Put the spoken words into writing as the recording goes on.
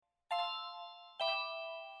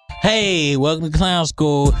Hey, welcome to Clown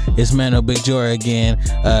School. It's Mano Big Jory again.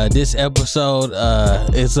 This episode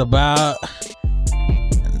is about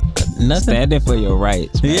nothing. Standing for your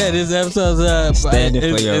rights, man. Yeah, this episode's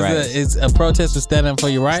standing for your rights. It's a protest for standing for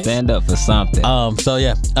your rights. Stand up for something. So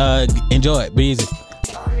yeah, enjoy it. Be easy.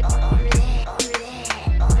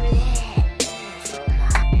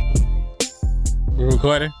 We're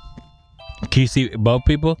recording. Can you see both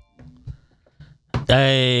people?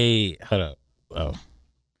 Hey, hold up. Oh.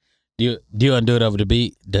 Do you undo it over the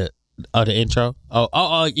beat? The intro?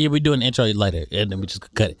 Oh, yeah, we're doing the intro later, and then we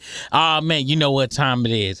just cut it. Oh, man, you know what time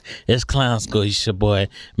it is. It's Clown School. It's your boy,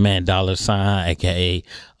 man, Dollar Sign, a.k.a.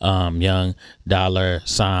 Young Dollar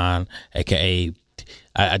Sign, a.k.a.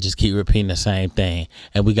 I just keep repeating the same thing.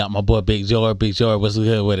 And we got my boy, Big Jory. Big Jory, what's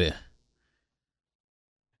good with it?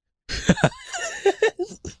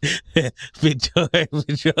 Big Jory's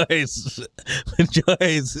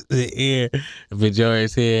here. Big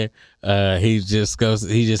Jory's here. He's just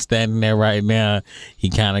standing there right now. He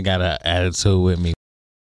kind of got an attitude with me.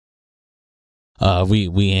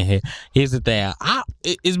 We in here. Here's the thing.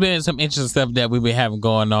 It's been some interesting stuff that we've been having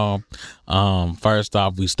going on. First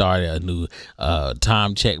off, we started a new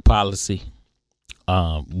time check policy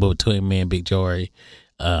between me and Big Jory.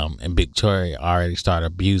 And Big Jory already started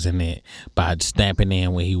abusing it by stamping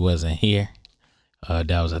in when he wasn't here.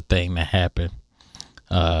 That was a thing that happened.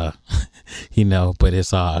 But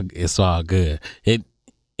it's all good.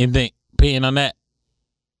 Anything peeing on that?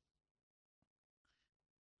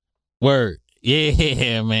 Word.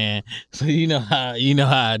 Yeah, man. So you know how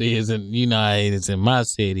it is, and you know how it is in my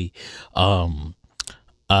city. My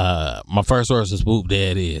first source is whoop.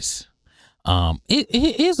 There it is.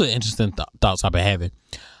 Here's an interesting thoughts I've been having.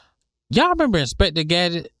 Y'all remember Inspector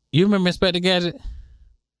Gadget? You remember Inspector Gadget?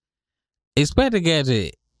 Inspector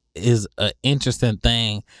Gadget is an interesting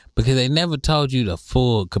thing because they never told you the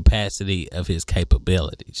full capacity of his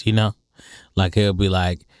capabilities, you know? Like, he'll be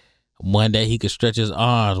like, one day he could stretch his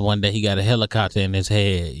arms, one day he got a helicopter in his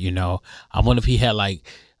head, you know? I wonder if he had, like,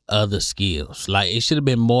 other skills. Like, it should have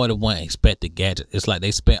been more than one Inspector Gadget. It's like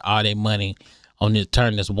they spent all their money on this,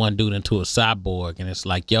 turn this one dude into a cyborg, and it's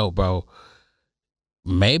like, yo, bro,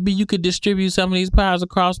 maybe you could distribute some of these powers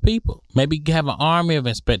across people. Maybe you could have an army of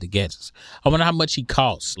Inspector Gadgets. I wonder how much he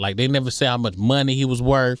costs. Like, they never say how much money he was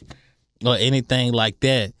worth or anything like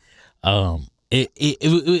that.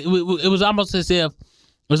 It was almost as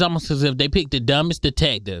if they picked the dumbest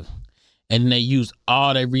detective and they used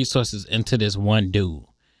all their resources into this one dude,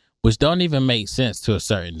 which don't even make sense to a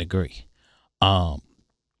certain degree.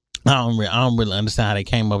 I don't really understand how they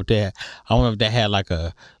came up with that. I wonder if they had like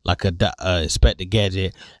a Inspector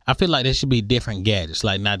Gadget. I feel like there should be different gadgets,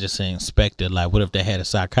 like not just an Inspector. Like, what if they had a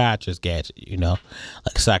psychiatrist gadget? You know,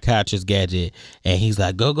 like a psychiatrist gadget, and he's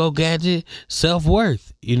like, go gadget,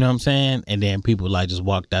 self-worth. You know what I'm saying? And then people like just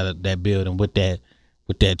walked out of that building with that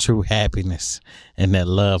true happiness and that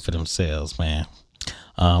love for themselves, man.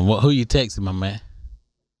 Who you texting, my man?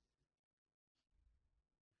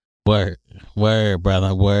 Word,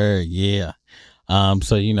 brother, word, yeah.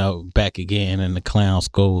 So, back again in the Clown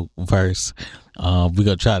School verse. We're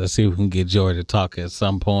gonna try to see if we can get Jory to talk at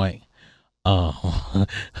some point.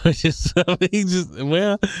 He just gonna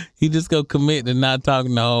commit to not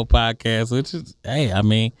talking the whole podcast, which is, hey, I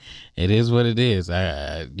mean, it is what it is.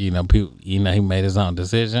 People, he made his own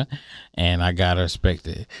decision, and I gotta respect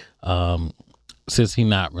it. Since he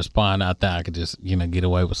not responding, I think I could just, get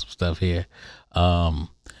away with some stuff here.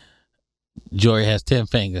 Jory has 10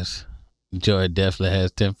 fingers. Jory definitely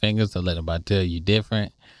has 10 fingers. Don't let anybody tell you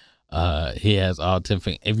different. He has all 10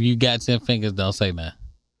 fingers. If you got 10 fingers, don't say nothing.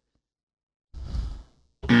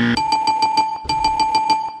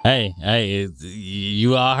 Hey,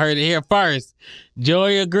 you all heard it here first.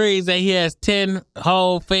 Jory agrees that he has 10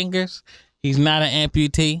 whole fingers. He's not an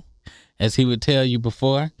amputee, as he would tell you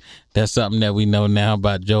before. That's something that we know now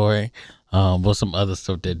about Jory. What's some other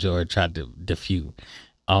stuff that Jory tried to defute?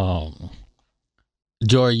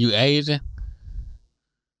 Jory, you Asian?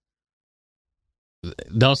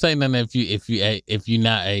 Don't say nothing if you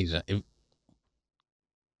not Asian.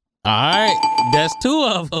 All right, that's 2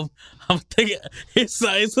 of them. I'm thinking this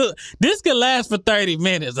could last for 30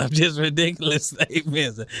 minutes of just ridiculous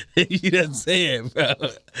statements. You done say it, bro.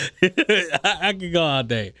 I could go all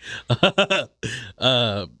day.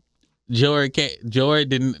 Jory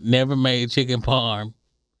never made chicken parm.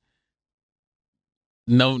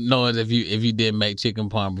 No, if you didn't make chicken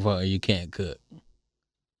parm before, you can't cook.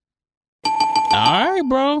 All right,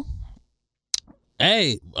 bro.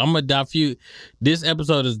 Hey, I'm gonna defute. This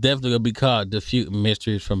episode is definitely gonna be called "Defute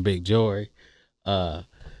Mysteries from Big Jory." Are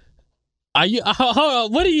you? Hold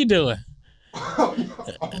on. What are you doing? No.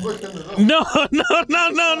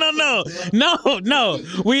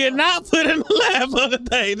 We are not putting the laugh on the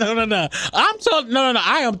thing. No.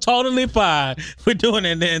 I am totally fine with doing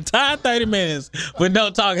it the entire 30 minutes with no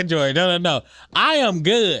talking, Jory. No. I am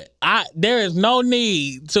good. There is no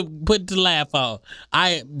need to put the laugh on.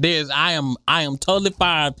 I am totally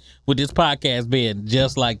fine with this podcast being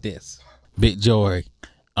just like this. Big Jory,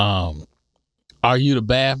 are you the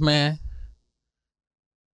bath man?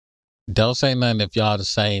 Don't say nothing if y'all the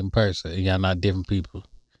same person. Y'all not different people.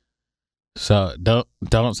 So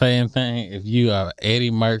don't say anything if you are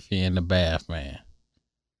Eddie Murphy in the bath man.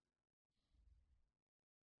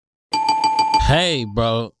 Hey,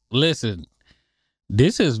 bro, listen.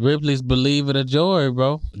 This is Ripley's Believe It or Jory,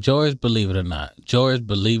 bro. Jory's Believe It or Not.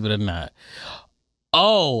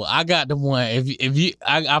 Oh, I got the one.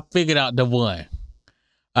 I figured out the one.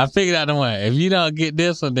 If you don't get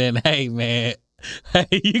this one, then hey, man. Hey,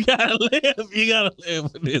 you gotta live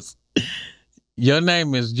with this. Your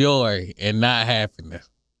name is Joy and not Happiness.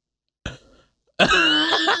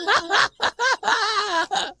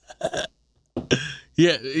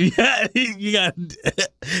 Yeah, you got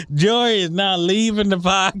Joy is not leaving the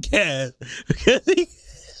podcast because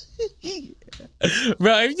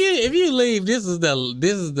bro, if you leave, this is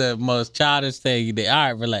the most childish thing you did.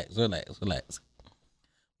 All right, relax.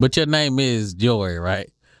 But your name is Joy, right?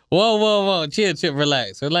 Whoa. Chill,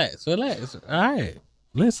 relax. All right,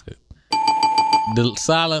 listen. The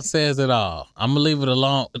silence says it all. I'm gonna leave it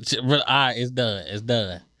alone. All right, it's done.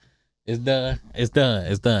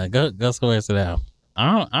 Go somewhere, sit down.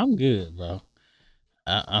 I'm good, bro.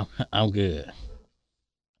 I'm good.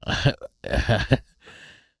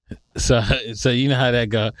 So you know how that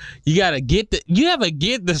go. You ever get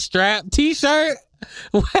the strap T-shirt?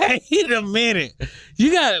 Wait a minute.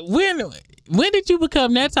 When did you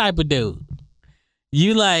become that type of dude?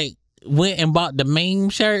 You like went and bought the meme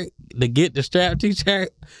shirt to get the strap T-shirt?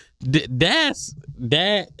 That's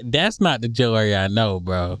not the Jory I know,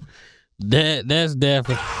 bro. That's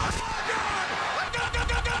definitely.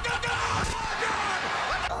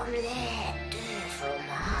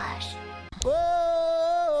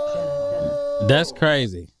 That's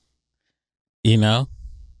crazy. You know?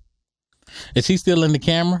 Is he still in the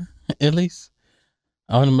camera, at least?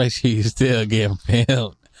 I want to make sure you still getting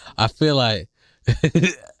filmed. I feel like,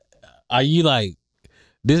 are you like,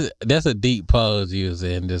 this? That's a deep pose you was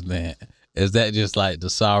in just then. Is that just like the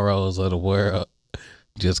sorrows of the world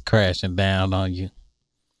just crashing down on you?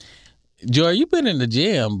 Joy, you been in the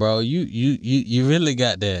gym, bro. You really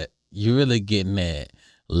got that. You really getting that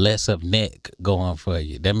less of neck going for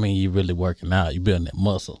you. That means you really working out. You building that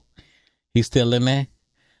muscle. He still in there?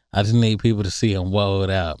 I just need people to see him woed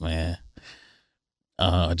out, man.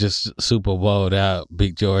 Just super woed out.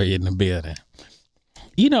 Big Jory in the building.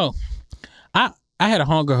 You know, I had a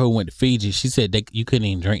homegirl who went to Fiji. She said you couldn't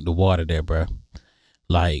even drink the water there, bro.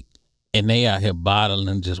 Like, and they out here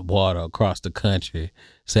bottling just water across the country,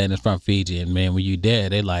 saying it's from Fiji. And man, when you there,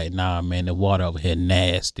 they like, nah, man, the water over here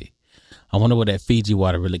nasty. I wonder where that Fiji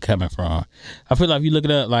water really coming from. I feel like if you look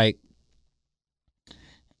it up, like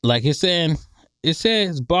it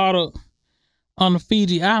says bottled on the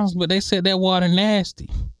Fiji Islands, but they said that water nasty.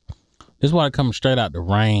 This water coming straight out the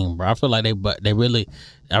rain, bro. I feel like they really,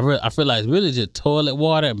 I feel like it's really just toilet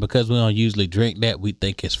water, and because we don't usually drink that, we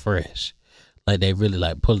think it's fresh. Like they really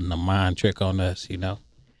like pulling a mind trick on us, you know.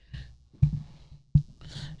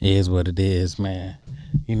 It is what it is, man.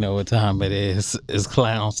 You know what time it is. It's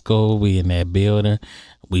clown school. We in that building.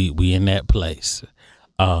 We in that place.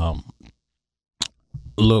 A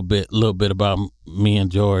little bit about me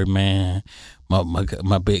and Jory, man.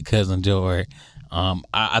 My big cousin Jory.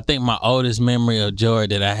 I think my oldest memory of Jory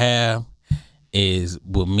that I have is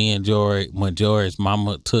with me and Jory, when Jory's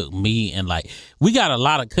mama took me, and like, we got a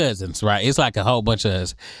lot of cousins, right? It's like a whole bunch of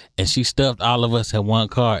us, and she stuffed all of us in one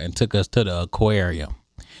car and took us to the aquarium.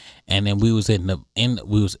 And then we was on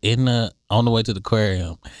the way to the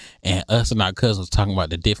aquarium, and us and our cousins talking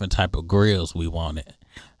about the different type of grills we wanted,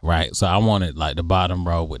 right? So I wanted like the bottom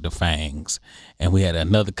row with the fangs, and we had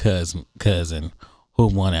another cousin who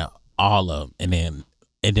wanted all of them.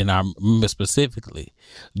 And then I remember specifically,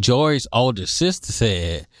 Jory's older sister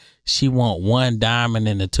said she want one diamond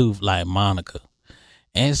in the tooth like Monica.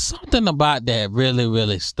 And something about that really,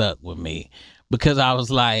 really stuck with me, because I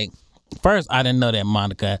was like, first, I didn't know that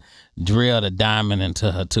Monica drilled a diamond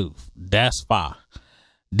into her tooth. That's fire.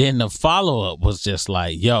 Then the follow-up was just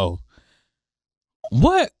like, yo,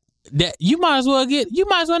 what? That you might as well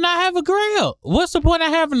not have a grill. What's the point of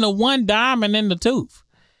having the one diamond in the tooth?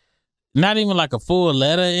 Not even like a full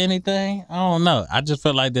letter or anything. I don't know. I just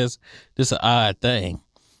felt like this an odd thing.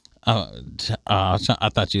 I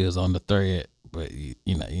thought you was on the thread, but you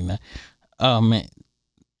know. Oh man.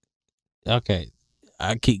 Okay,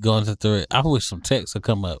 I keep going to the thread. I wish some text would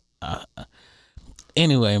come up.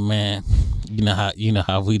 Anyway, man, you know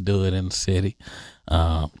how we do it in the city.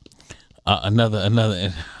 Another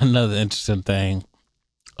interesting thing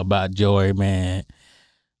about Jory, man.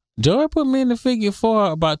 Jory put me in the figure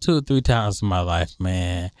 4 about 2 or 3 times in my life,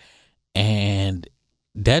 man, and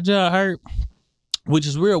that job hurt, which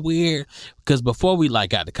is real weird because before we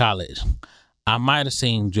got to college, I might have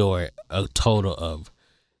seen Jory a total of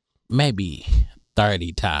maybe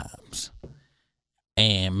 30 times,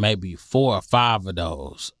 and maybe 4 or 5 of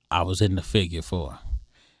those I was in the figure 4.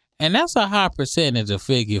 And that's a high percentage of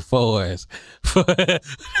figure 4s.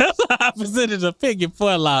 That's a high percentage of figure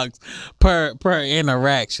 4 locks per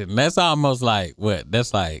interaction. That's almost like what?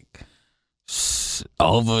 That's like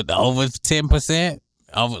over 10%,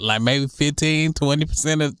 over like maybe 15,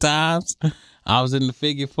 20% of the times I was in the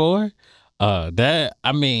figure 4.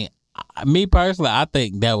 Me personally, I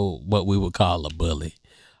think that was what we would call a bully.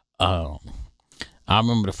 I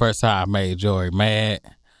remember the first time I made Jory mad.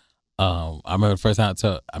 I remember the first time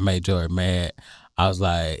I made Jory mad. I was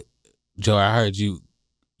like, Jory, I heard you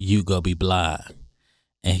go be blind.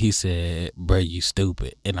 And he said, bro, you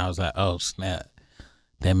stupid. And I was like, oh, snap.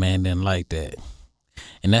 That man didn't like that.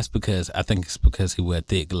 And I think it's because he wear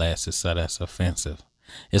thick glasses, so that's offensive.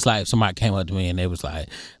 It's like if somebody came up to me and they was like,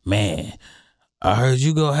 man, I heard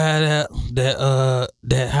you go have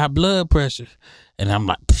that high blood pressure. And I'm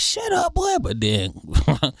like, shut up, boy. But then,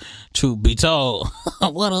 truth be told,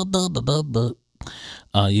 what you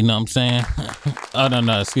know what I'm saying? Oh,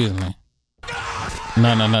 no, excuse me.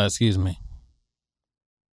 No, excuse me.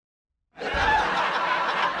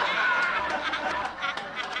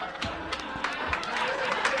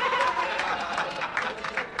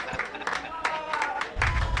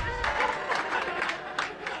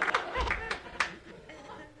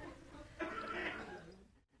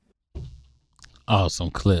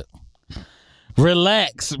 Awesome clip.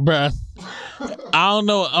 Relax, bruh. I don't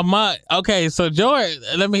know. Okay, so Jory,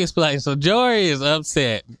 let me explain. So Jory is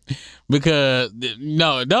upset because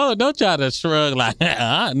don't try to shrug like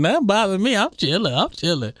nothing bothers me. I'm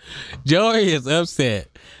chilling. Jory is upset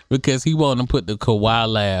because he want to put the Kawhi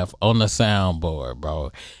laugh on the soundboard,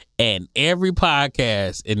 bro. And every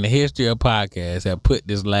podcast in the history of podcasts have put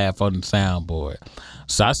this laugh on the soundboard.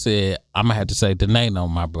 So I said, I'm gonna have to say Denano,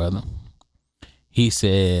 my brother. He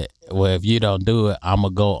said, well, if you don't do it, I'm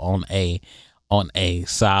going to go on a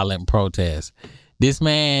silent protest. This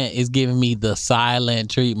man is giving me the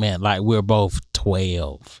silent treatment like we're both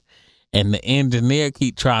 12. And the engineer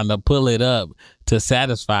keep trying to pull it up to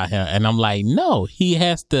satisfy him. And I'm like, no, he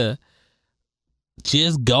has to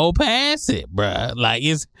just go past it, bruh. Like,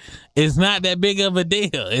 it's not that big of a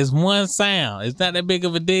deal. It's one sound. It's not that big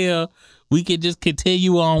of a deal. We could just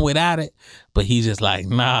continue on without it. But he's just like,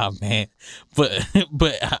 nah, man. But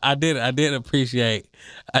I did appreciate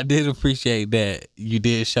that you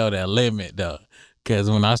did show that limit though. Cause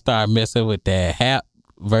when I started messing with that Hap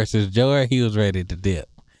versus Jory, he was ready to dip.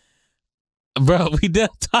 Bro, we done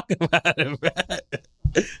talking about it, bro.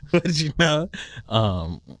 But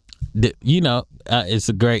it's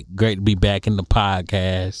a great to be back in the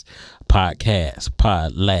podcast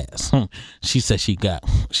last. She said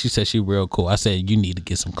she real cool. I said you need to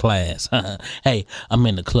get some class. Hey, I'm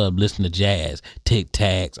in the club listening to jazz, Tic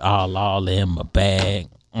Tacs, all in my bag.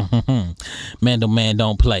 Man, the man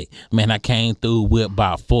don't play. Man, I came through with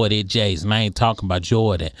about 40 J's, and I ain't talking about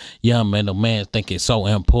Jordan. Young man, the man think it's so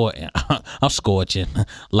important. I'm scorching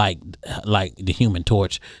like the Human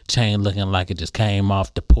Torch. Chain looking like it just came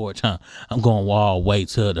off the porch. I'm going all the way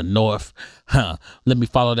to the north. Let me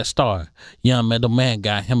follow that star. Young man, the man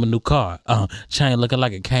got him a new car. Chain looking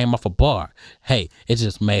like it came off a bar. Hey, it's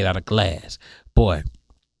just made out of glass. Boy,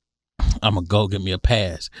 I'm going to go get me a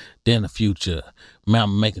pass. Then the future. Man,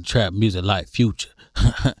 I'm making trap music like Future.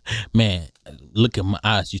 Man, look at my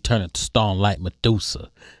eyes. You turn into stone like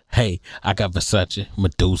Medusa. Hey, I got Versace,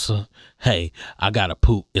 Medusa. Hey, I got a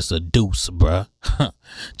poop. It's a deuce, bruh.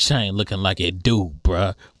 Chain looking like it do,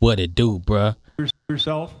 bruh. What it do, bruh?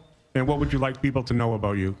 Yourself, and what would you like people to know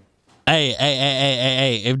about you?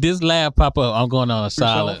 Hey. If this laugh pop up, I'm going on a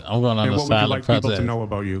silent. I'm going on a silent protest. What would you like people to know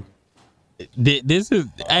about you? This is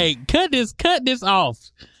cut this off.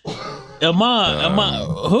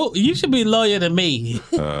 Amon, who you should be loyal to me.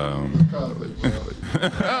 I'm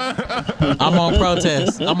on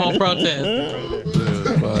protest.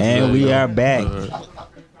 And we are back.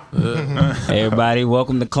 Everybody,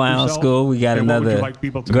 welcome to Clown School. We got another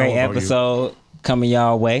great episode coming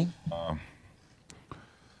y'all way.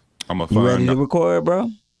 I'm a You ready to record, bro?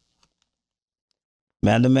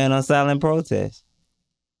 Man, the man on silent protest.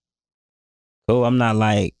 Cool. I'm not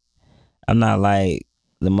like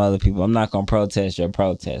the mother people. I'm not gonna protest your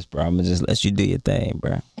protest, bro. I'm gonna just let you do your thing,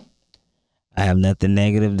 bro. I have nothing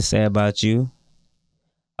negative to say about you.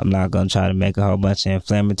 I'm not gonna try to make a whole bunch of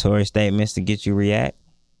inflammatory statements to get you react.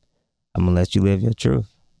 I'm gonna let you live your truth.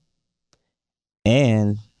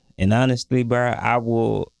 And honestly, bro, I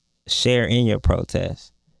will share in your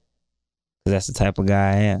protest. Cause that's the type of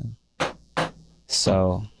guy I am.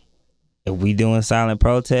 So if we doing silent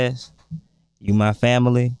protest, you my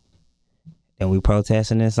family, then we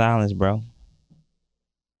protesting in silence, bro.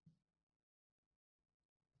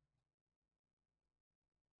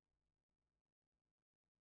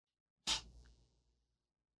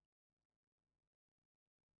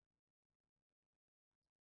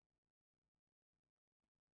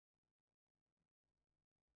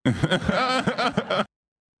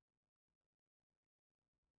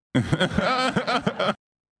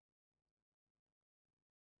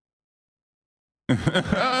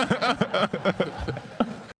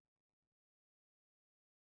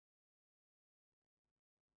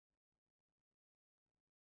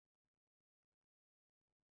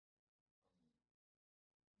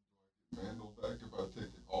 Back if I take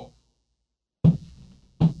it off.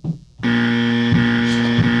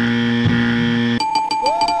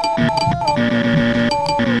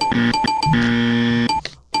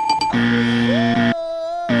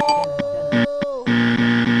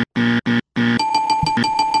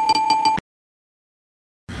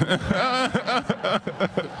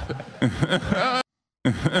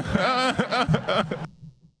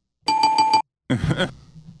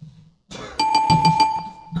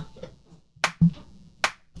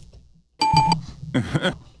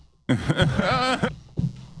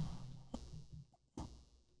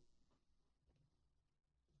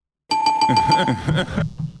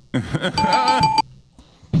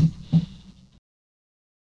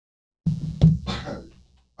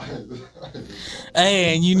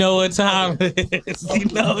 Hey, and you know what time it is. You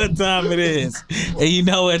know what time it is. And you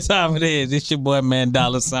know what time it is. It's your boy, man,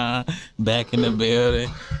 $, back in the building.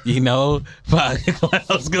 You know, Clown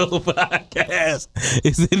School Podcast.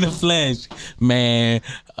 It's in the flesh, man.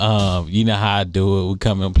 You know how I do it. We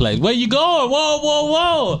come in place. Where you going?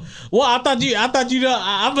 Whoa. Well, I thought you know,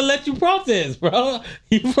 I'm gonna let you protest, bro.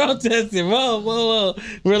 You protesting. Whoa.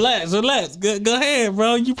 Relax. Go ahead,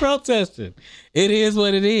 bro. You protesting. It is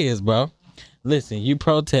what it is, bro. Listen, you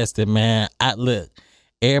protested, man. Look,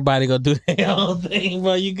 everybody go do their own thing,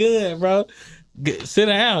 bro. You good, bro? Sit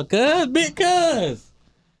down, big cuz.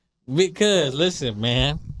 Listen,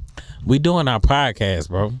 man. We doing our podcast,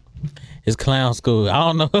 bro. It's Clown School.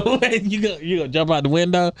 I don't know. you gonna jump out the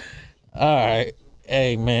window? All right.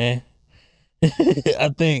 Hey, man.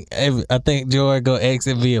 I think Joy go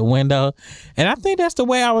exit via window, and I think that's the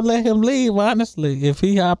way I would let him leave. Honestly, if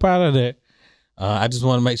he hop out of there. I just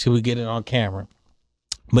want to make sure we get it on camera.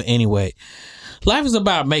 But anyway, life is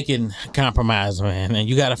about making compromise, man. And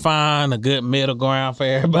you got to find a good middle ground for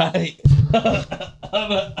everybody. Hold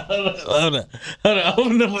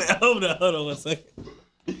on 1 second.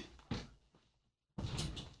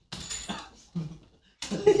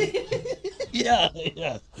 Yeah.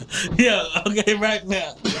 Okay, right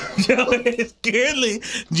now, Joy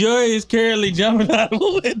is currently jumping out of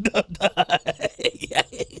the window.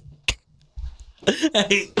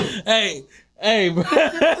 Hey, bro.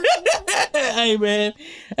 Hey, man.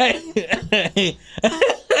 Hey,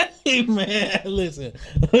 man. Listen,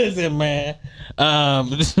 man.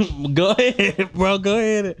 Go ahead, bro. Go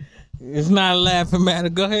ahead. It's not a laughing matter.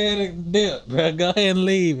 Go ahead and dip, bro. Go ahead and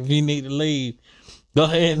leave if you need to leave. Go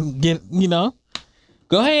ahead and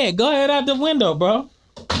go ahead out the window, bro.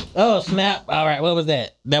 Oh, snap. All right, what was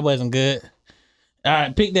that? That wasn't good. All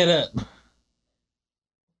right, pick that up.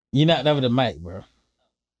 You knocked over the mic, bro.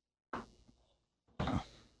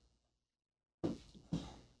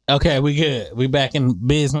 Okay, we good. We back in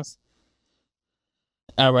business.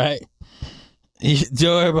 All right.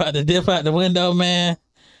 Joy about to dip out the window, man.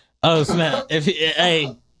 Oh, snap.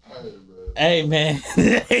 Hey, man.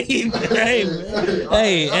 Hey.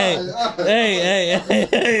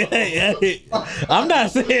 I'm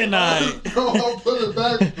not saying that. I'll put it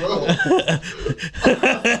back, bro.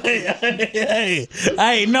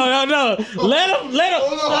 Hey, no. Let him.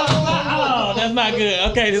 Oh, that's not good.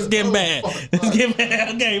 Okay, this is getting bad.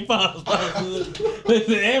 Okay, pause.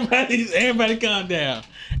 Listen, everybody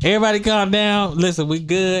calm down. Listen, we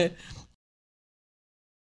good.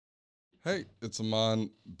 Hey, it's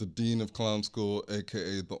Aman, the Dean of Clown School,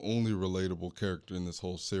 aka the only relatable character in this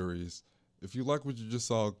whole series. If you like what you just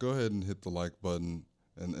saw, go ahead and hit the like button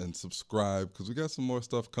and subscribe, because we got some more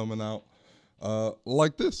stuff coming out.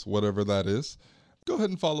 like this, whatever that is. Go ahead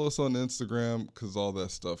and follow us on Instagram because all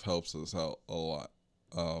that stuff helps us out a lot.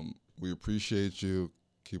 We appreciate you.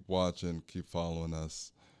 Keep watching, keep following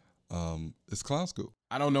us. It's Clown School.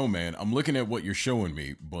 I don't know, man. I'm looking at what you're showing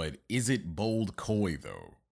me, but is it bold koi though?